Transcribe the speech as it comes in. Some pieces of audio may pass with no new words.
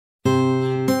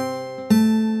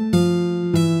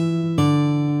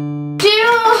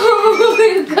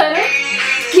करो।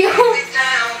 क्यों?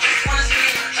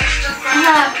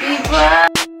 Happy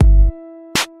birthday.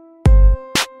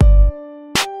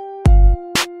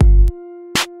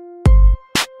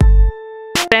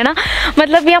 है ना,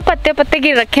 मतलब यहाँ पत्ते पत्ते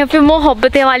गिर रखे हैं, फिर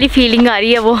मोहब्बतें वाली फीलिंग आ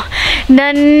रही है वो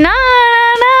नन्ना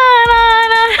ना ना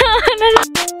ना ना।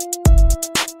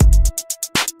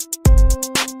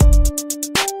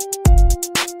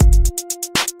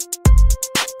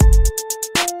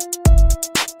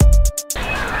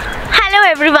 Hello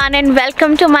everyone and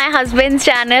welcome to my husbands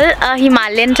channel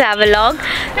Himalayan travelogue.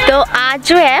 तो आज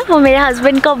जो है वो मेरे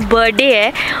हस्बैंड का बर्थडे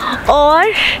है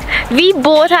और वी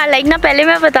बोथ आर लाइक, ना पहले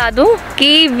मैं बता दूं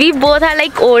कि we both are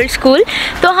like old school.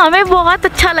 तो हमें बहुत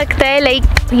अच्छा लगता है लाइक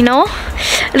यू नो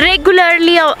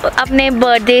रेगुलरली अपने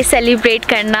बर्थडे सेलिब्रेट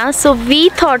करना। So we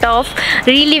thought of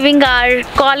reliving our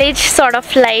college sort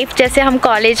of life, जैसे हम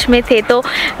कॉलेज में थे तो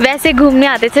वैसे घूमने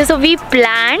आते थे। सो वी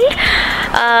प्लान्ड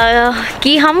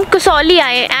कि हम कसौली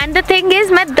आए। एंड द थिंग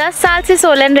इज़ मैं 10 साल से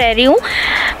सोलन रह रही हूँ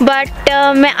बट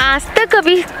मैं आज तक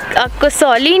कभी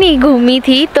कसौली नहीं घूमी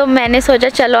थी। तो मैंने सोचा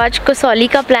चलो आज कसौली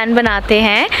का प्लान बनाते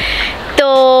हैं। तो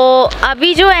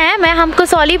अभी जो है हम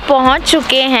कसौली पहुँच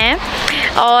चुके हैं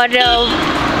और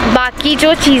बाकी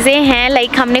जो चीज़ें हैं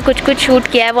लाइक हमने कुछ शूट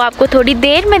किया है वो आपको थोड़ी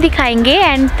देर में दिखाएंगे।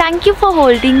 And thank you for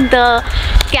holding the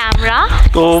camera.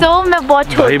 तो मैं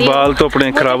बहुत छोटी, भाई बाल तो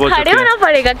अपने खराब हो चुके हैं। खड़े होना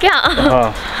पड़ेगा क्या?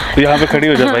 हाँ, यहाँ पे खड़ी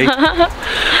हो जा भाई।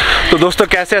 तो दोस्तों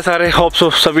कैसे हैं सारे? होप सो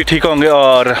सभी ठीक होंगे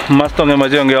और मस्त होंगे,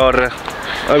 मजे होंगे। और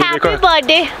अभी देखो, हैप्पी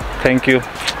बर्थडे। Thank you.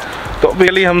 तो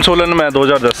बेसिकली हम सोलन में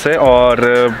 2010 से, और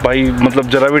भाई मतलब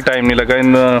ज़रा भी टाइम नहीं लगा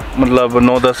इन मतलब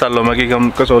 9-10 सालों में कि हम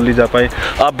कसौली जा पाए।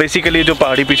 आप बेसिकली जो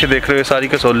पहाड़ी पीछे देख रहे हो सारी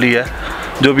कसौली है,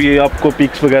 जो भी आपको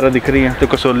पीक्स वगैरह दिख रही हैं तो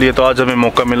कसौली है। तो आज हमें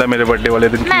मौका मिला मेरे बर्थडे वाले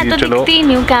दिन मैं तो चलो दिखती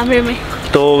नहीं हूँ कैमरे में,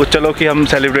 तो चलो कि हम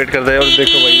सेलिब्रेट करते हैं। और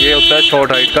देखो भाई ये होता है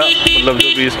शॉर्ट हाइट का, मतलब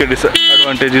जो भी इसके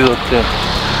डिसएडवांटेजेस होते हैं,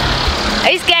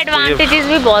 इसके एडवांटेजेस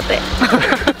भी बहुत है।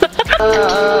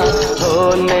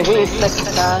 हो नहीं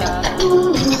सकता।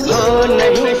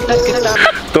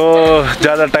 तो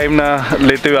ज़्यादा टाइम ना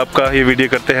लेते हुए आपका ये वीडियो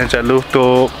करते हैं चालू।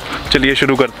 तो चलिए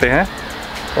शुरू करते हैं।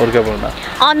 और क्या बोलना,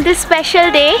 on this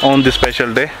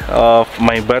special day of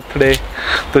my birthday.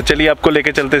 तो चलिए आपको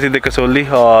लेके चलते सीधे कसौली,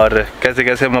 और कैसे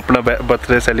कैसे हम अपना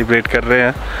बर्थडे सेलिब्रेट कर रहे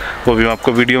हैं वो भी मैं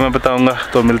आपको वीडियो में बताऊंगा।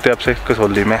 तो मिलते हैं आपसे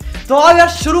कसौली में। तो अब यार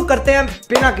शुरू करते हैं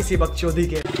बिना किसी बकचोदी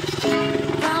के।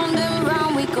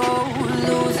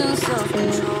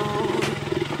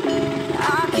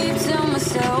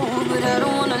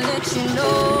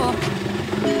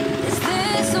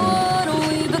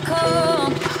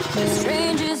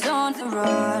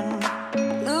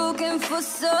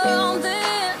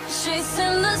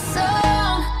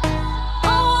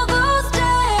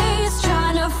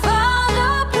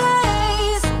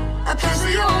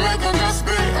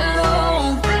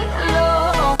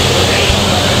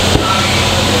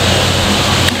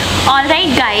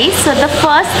 Alright guys, so the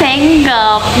first thing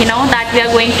you know that we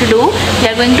are going to do, we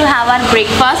are going to have our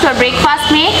breakfast। और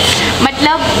breakfast में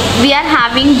मतलब we are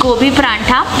having गोभी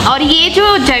पराठा। और ये जो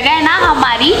जगह है ना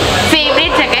हमारी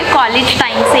फेवरेट जगह कॉलेज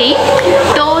टाइम से ही,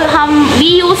 तो हम we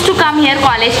used to come here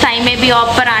college time में भी और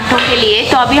पराठों के लिए।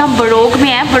 तो अभी हम बड़ोग में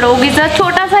हैं। बड़ोग इज़ अ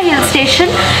छोटा सा हिल स्टेशन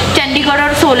चंडीगढ़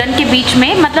और सोलन के बीच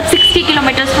में, मतलब 60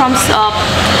 किलोमीटर फ्रॉम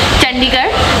चंडीगढ़।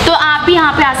 तो आप भी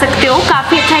यहाँ पे आ सकते हो,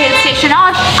 काफ़ी अच्छा हिल स्टेशन है।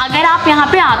 और अगर आप यहाँ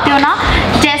पे आते हो ना,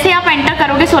 जैसे आप एंटर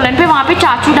करोगे सोलन पे, वहाँ पे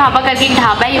चाचू ढाबा करके एक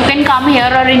ढाबा है। यू कैन कम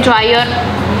हियर और enjoy your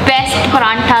best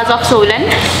parathas of Solan.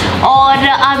 और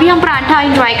अभी हम पराठा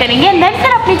एंजॉय करेंगे एंड देन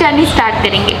फिर अपनी जर्नी स्टार्ट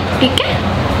करेंगे, ठीक है?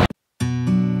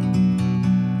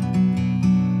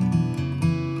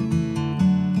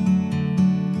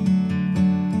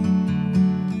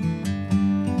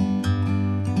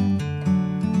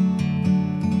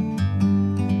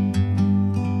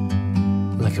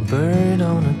 Like a bird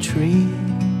on a tree,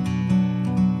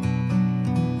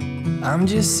 I'm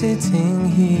just sitting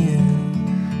here.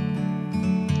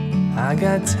 I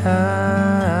got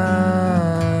time,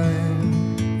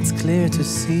 it's clear to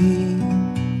see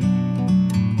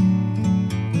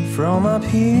from up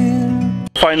here.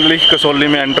 Finally Kasauli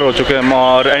में एंटर हो चुके हैं हम,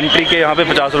 और एंट्री के यहाँ पे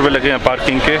 50 रुपये लगे हैं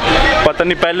पार्किंग के। पता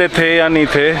नहीं पहले थे या नहीं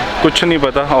थे, कुछ नहीं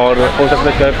पता। और हो सकता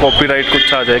है क्या कॉपीराइट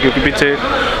कुछ आ जाए, क्योंकि पीछे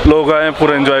लोग आए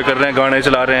पूरा एंजॉय कर रहे हैं, गाने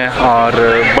चला रहे हैं। और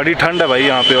बड़ी ठंड है भाई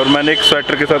यहाँ पे, और मैंने एक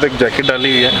स्वेटर के साथ एक जैकेट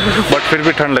डाली हुई है बट फिर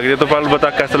भी ठंड लग रही है। तो पहले बता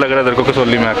कैसा लग रहा है तेरे को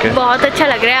कसौली में आके? बहुत अच्छा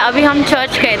लग रहा है। अभी हम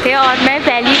चर्च गए थे और मैं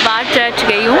पहली बार चर्च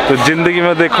गई हूँ। तो जिंदगी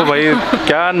में देखो भाई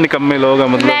क्या निकम्मे लोग हैं,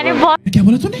 मतलब मैंने बहुत, क्या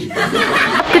बोला तूने?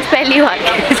 कुछ पहली बार।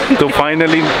 तो फाइनली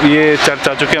ये चर्च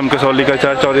आ चुके हैं हम, कसौली का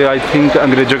चर्च। और ये आई थिंक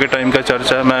अंग्रेजों के टाइम का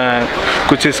चर्च है। मैं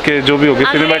कुछ इसके जो भी हो गए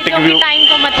सिनेमैटिक व्यू,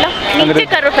 का मतलब? नीचे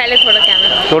करो पहले थोड़ा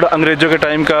कैमरा। थोड़ा अंग्रेजों के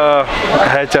टाइम का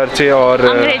है चर्च और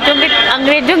अंग्रेजों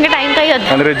के टाइम का ही होता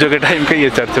है। अंग्रेजों के टाइम का ये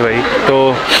चर्च भाई। तो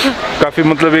काफ़ी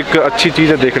मतलब एक अच्छी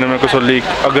चीज़ है देखने में कसौली।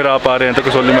 अगर आप आ रहे हैं तो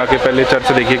कसौली में आके पहले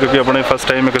चर्च देखिए, क्योंकि अपने फर्स्ट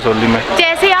टाइम है कसौली में।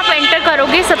 जैसे ही आप एंटर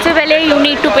करोगे सबसे पहले यू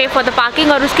नीड टू पे फॉर द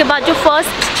पार्किंग, और उसके बाद जो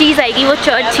फर्स्ट चीज़ आएगी वो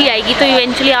चर्च ही आएगी। तो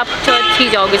इवेंचुअली आप चर्च ही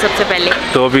जाओगे सबसे पहले।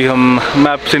 तो अभी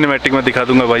मैं आप सिनेमैटिक में दिखा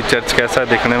दूंगा भाई चर्च कैसा है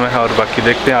देखने में, और बाकी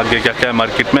देखते हैं आगे क्या क्या है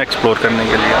मार्केट में एक्सप्लोर करने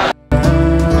के लिए।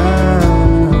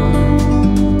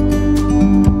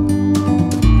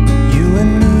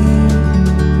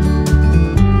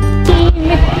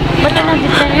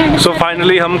 सो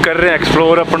फाइनली हम कर रहे हैं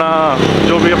एक्सप्लोर अपना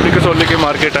जो भी अपनी कसौली की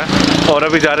मार्केट है, और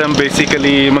अभी जा रहे हैं हम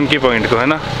बेसिकली मंकी पॉइंट को, है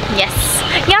ना?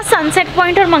 यस। यहाँ सनसेट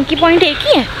पॉइंट और मंकी पॉइंट एक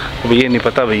ही है? अभी ये नहीं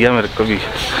पता भैया, मेरे को भी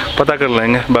पता कर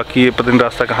लेंगे। बाकी ये पता नहीं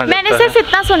रास्ता कहाँ जाता है। मैंने सिर्फ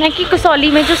इतना सुना है कि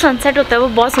कसौली में जो सनसेट होता है वो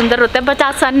बहुत सुंदर होता है, बट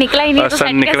आज सन निकला ही नहीं तो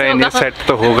सन निकला ही नहीं, सेट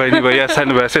तो होगा ही नहीं भैया।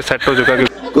 सन वैसे सेट हो चुका है।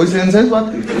 कोई सेंस है इस बात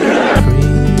की?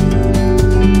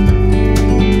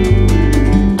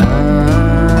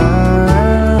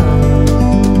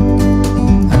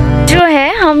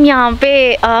 हम यहाँ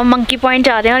पे मंकी पॉइंट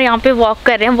जा रहे हैं और यहाँ पे वॉक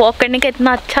कर रहे हैं। वॉक करने का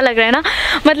इतना अच्छा लग रहा है ना,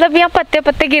 मतलब यहाँ पत्ते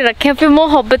पत्ते गिर रखे हैं, फिर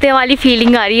मोहब्बतें वाली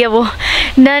फीलिंग आ रही है। वो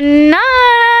नन्ना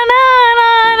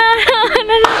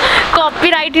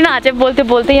कॉपीराइट ही ना आ जाए बोलते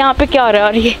बोलते। यहाँ पे क्या हो रहा है?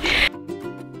 और ये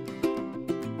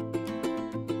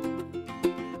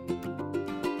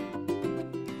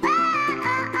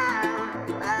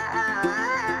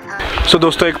सो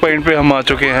दोस्तों एक पॉइंट पे हम आ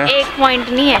चुके हैं। एक पॉइंट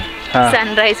नहीं है, हाँ।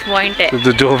 सनराइज पॉइंट है।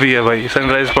 तो जो भी है भाई,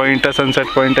 सनराइज पॉइंट है, सनसेट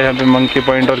पॉइंट है, यहाँ पे मंकी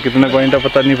पॉइंट, और कितने पॉइंट है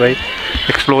पता नहीं भाई,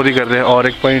 एक्सप्लोर ही कर रहे हैं। और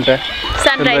एक पॉइंट है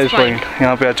सनराइज पॉइंट,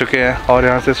 यहाँ पे आ चुके हैं। और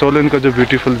यहाँ से सोलन का जो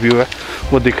ब्यूटीफुल व्यू है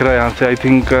वो दिख रहा है यहाँ से। आई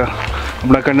थिंक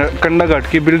अपना कंडा घाट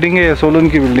की बिल्डिंग है या सोलन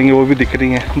की बिल्डिंग है वो भी दिख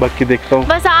रही है। बाकी देखता हूँ,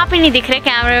 बस आप ही नहीं दिख रहे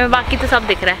कैमरे में, बाकी तो सब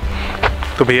दिख रहा है।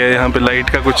 तो भैया यहाँ पे लाइट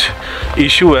का कुछ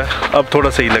इशू है, अब थोड़ा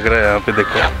सही लग रहा है। यहाँ पे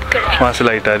देखो वहाँ से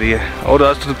लाइट आ रही है। और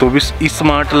आज तो भी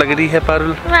स्मार्ट लग रही है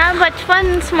पारुल। मैं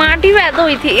बचपन स्मार्ट ही पैदा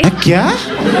हुई थी। क्या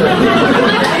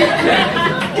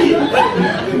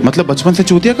मतलब बचपन से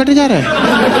चूतिया कटे जा रहा है?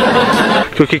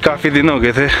 क्योंकि काफ़ी दिन हो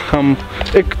गए थे हम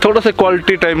एक थोड़ा सा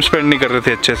क्वालिटी टाइम स्पेंड नहीं कर रहे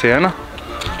थे अच्छे से, है ना?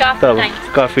 तब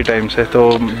काफ़ी टाइम से तो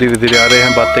धीरे धीरे आ रहे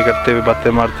हैं, बातें करते हुए,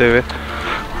 बातें मारते हुए,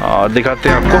 और दिखाते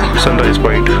हैं आपको सनराइज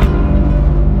पॉइंट।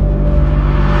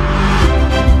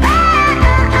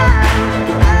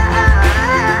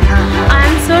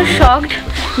 शॉक्ड,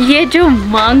 ये जो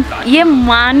ये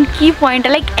मंकी पॉइंट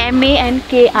है, लाइक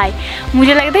MANKI,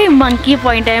 मुझे लगता है ये मंकी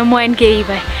पॉइंट है, MONKI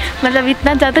भाई, मतलब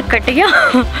इतना ज़्यादा कट गया।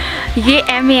 ये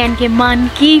MANK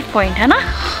मंकी पॉइंट है ना।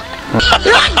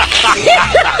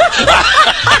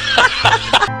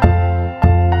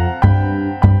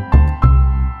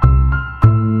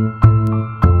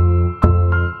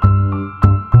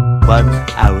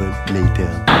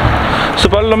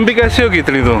 सुबह लंबी कैसी होगी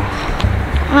इतनी तो?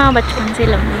 हाँ बचपन से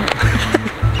लंबी।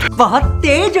 बहुत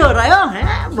तेज हो रहा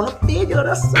है, बहुत तेज हो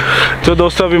रहा है। तो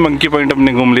दोस्तों अभी मंकी पॉइंट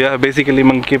हमने घूम लिया है। Basically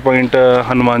monkey point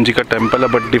Hanuman ji का टेम्पल है,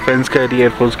 बट डिफेंस का एरिया,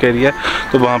 एयरफोर्स का एरिया,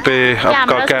 तो वहाँ पे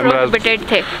आपका कैमरा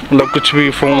मतलब कुछ भी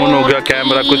फोन हो गया,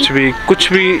 कैमरा कुछ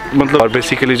भी मतलब। और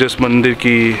बेसिकली जो इस मंदिर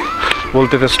की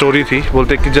बोलते थे स्टोरी थी,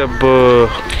 बोलते कि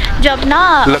जब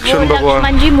ना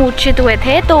लक्ष्मण जी मूर्छित हुए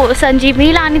थे तो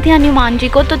संजीवनी लानी थी हनुमान जी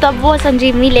को, तो तब वो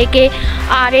संजीवनी लेके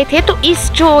आ रहे थे। तो इस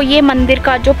जो ये मंदिर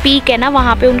का जो पीक है ना,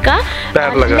 वहाँ पे उनका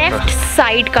लेफ्ट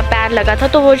साइड का पैर लगा था।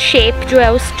 तो वो शेप जो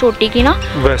है उस चोटी की ना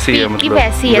वैसी है, मतलब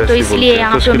वैसी है, तो इसलिए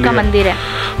यहाँ पे उनका मंदिर है।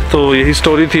 तो यही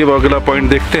स्टोरी थी। अब अगला पॉइंट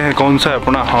देखते हैं कौन सा है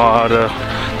अपना। और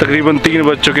तकरीबन 3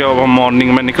 बज चुके हैं, अब हम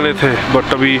मॉर्निंग में निकले थे,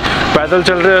 बट अभी पैदल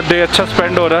चल रहे हैं। डे अच्छा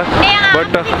स्पेंड हो रहा है,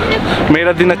 बट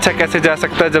मेरा दिन अच्छा कैसे जा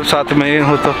सकता है जब साथ में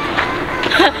हो तो।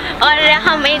 और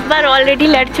हम एक बार ऑलरेडी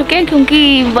लड़ चुके हैं,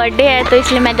 क्योंकि बर्थडे है तो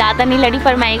इसलिए मैं ज़्यादा नहीं लड़ी,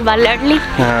 पर मैं एक बार लड़ ली।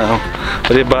 हाँ,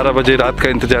 और ये 12 बजे रात का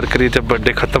इंतजार करिए जब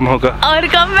बर्थडे खत्म होगा, और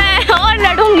कब मैं और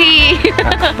लड़ूंगी।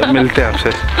 तो मिलते हैं आपसे।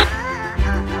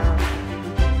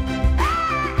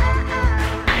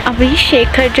 अभी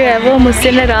शेखर जो है वो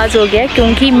मुझसे नाराज़ हो गया,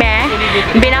 क्योंकि मैं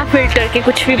बिना फिल्टर के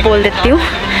कुछ भी बोल देती हूँ।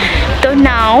 तो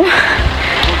now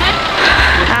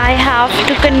I have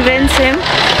to convince him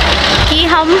कि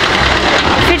हम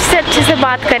फिर से अच्छे से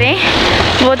बात करें।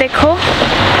 वो देखो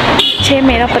पीछे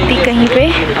मेरा पति कहीं पे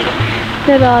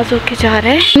नाराज़ होके जा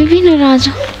रहा है। मैं भी नाराज़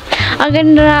हूँ। अगर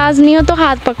नाराज़ नहीं हो तो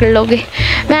हाथ पकड़ लोगे।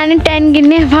 मैंने 10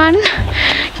 गिने, 1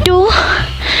 2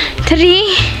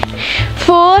 3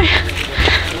 4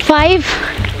 5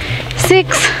 6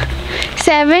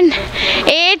 7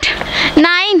 8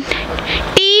 9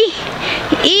 TEN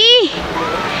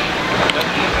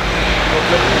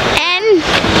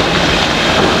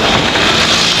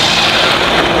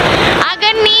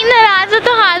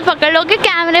बोलोगे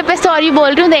कैमरे पे सॉरी बोल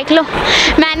रही हूँ, देख लो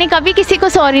मैंने कभी किसी को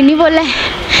सॉरी नहीं बोला है,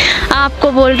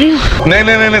 आपको बोल रही हूँ।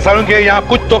 नहीं सारुण के यहाँ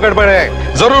कुछ तो गड़बड़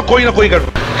है, जरूर कोई ना कोई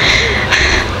गड़बड़।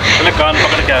 कान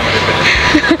पकड़ कैमरे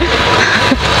पे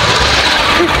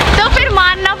तो फिर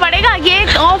मानना पड़ेगा,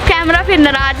 ये ऑफ कैमरा फिर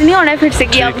नाराज नहीं होना फिर से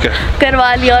कि अब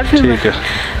करवा लिया। और फिर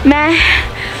मैं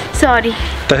सॉरी,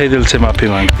 तहे दिल से माफी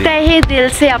मांगती, तहे दिल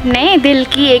से अपने दिल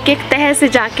की एक एक तह से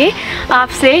जाके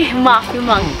आपसे माफी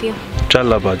मांगती हूँ।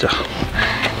 चल अब आजा।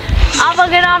 अब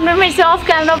अगर आपने मेरे से ऑफ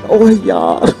कैमरा, ओह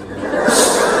यार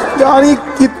यार ये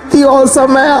कितनी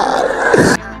औसम है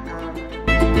यार।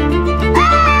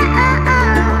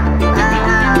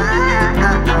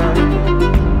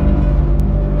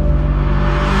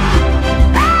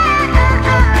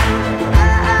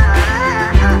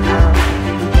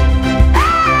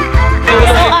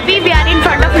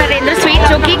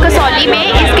 जो कि कसौली में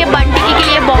इसके बन टिक्की के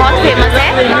लिए बहुत फेमस है,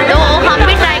 तो हम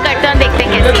भी ट्राई करते हैं, देखते हैं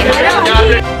कैसी है।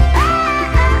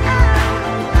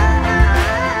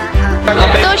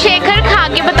 तो शेखर खा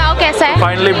के बताओ कैसा है।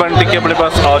 फाइनली बन टिक्की अपने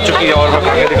पास आ चुकी है और मैं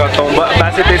खा के दिखाता हूँ।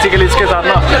 वैसे बेसिकली इसके साथ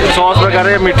ना सॉस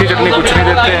वगैरह मीठी चटनी कुछ नहीं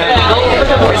देते हैं।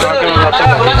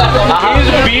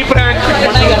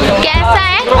 कैसा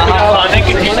है?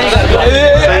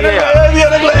 सही है यार,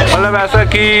 मतलब ऐसा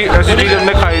कि ऐसी चीज़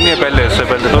हमने खाई नहीं है पहले, इससे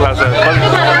पहले तो ऐसा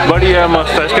बढ़िया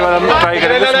मस्त है। इसके बाद हम ट्राई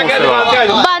करेंगे समोसे।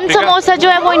 बन समोसा जो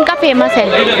है वो इनका फेमस है,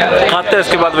 खाते हैं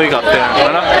इसके बाद वही खाते हैं,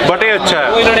 है ना, बट ये अच्छा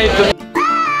है।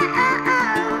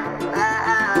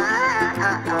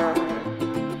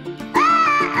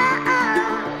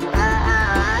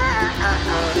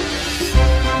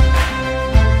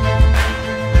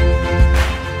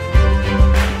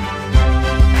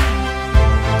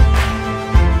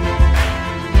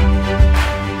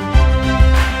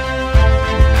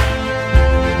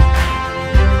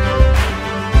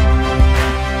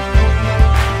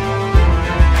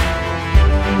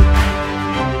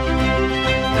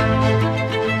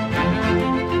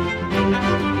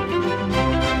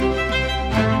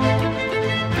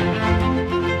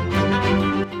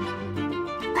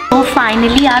 तो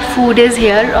finally our food is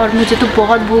here और मुझे तो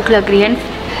बहुत भूख लग रही है।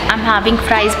 आई एम हैविंग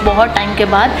फ्राइज़ बहुत टाइम के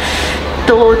बाद,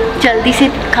 तो जल्दी से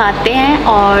खाते हैं।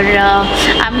 और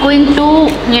आई एम गोइंग टू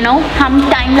हम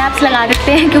टाइम लैप्स लगा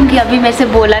देते हैं क्योंकि अभी मेरे से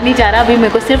बोला नहीं जा रहा, अभी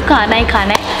मेरे को सिर्फ खाना ही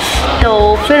खाना है। तो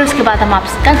फिर उसके बाद हम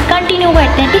आपसे कंटिन्यू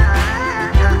करते हैं, ठीक।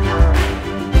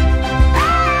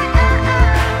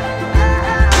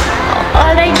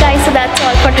 Alright guys, so that's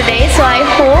all for today. So I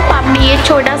hope आपने ये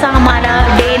छोटा सा हमारा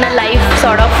day in a life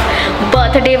sort of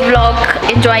birthday vlog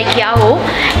enjoy किया हो।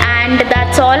 And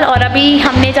that's all. और अभी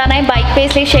हमने जाना है बाइक पे,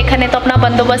 इसलिए शेखर ने तो अपना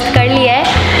बंदोबस्त कर लिया है,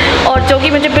 और जो कि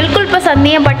मुझे बिल्कुल पसंद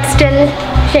नहीं है, बट स्टिल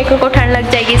शेखर को ठंड लग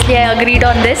जाएगी इसलिए आई अग्रीड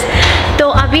ऑन दिस। तो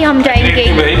अभी हम जाएंगे।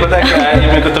 भाई पता है क्या है,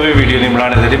 मेरे को तो भी वीडियो नहीं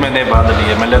बनाने दे रही, मैंने बांध ली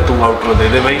है। मैंने तू आउटरो दे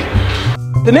दे भाई।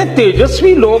 इतने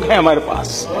तेजस्वी लोग हैं हमारे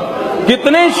पास,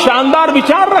 कितने शानदार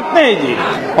विचार रखते हैं जी,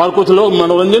 और कुछ लोग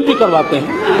मनोरंजन भी करवाते हैं।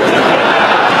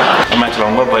 मैं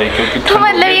चलाऊंगा भाई क्योंकि तो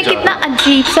मतलब ये कितना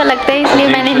अजीब सा लगता है, इसलिए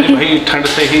मैंने नहीं। भाई ठंड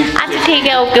से ही। अच्छा ठीक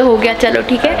है, ओके हो गया, चलो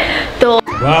ठीक है। तो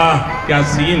वाह क्या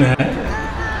सीन है,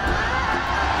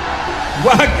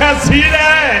 वाह क्या सीन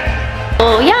है।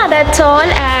 तो या दैट्स ऑल।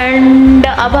 एंड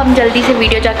अब हम जल्दी से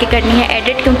वीडियो जाके करनी है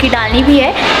एडिट, क्योंकि डालनी भी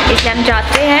है, इसलिए हम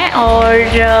जाते हैं। और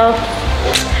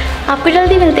आपको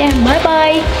जल्दी मिलते हैं। Bye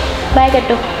bye. बाय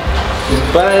कटो।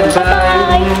 Bye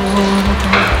bye.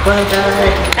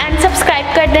 एंड सब्सक्राइब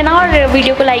कर देना और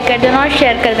वीडियो को लाइक कर देना और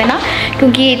शेयर कर देना,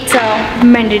 क्योंकि इट्स अ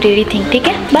मैंडेटरी थिंग, ठीक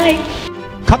है। बाय।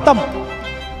 खत्म।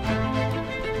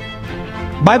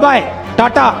 Bye bye,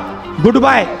 Tata, good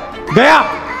bye, गया।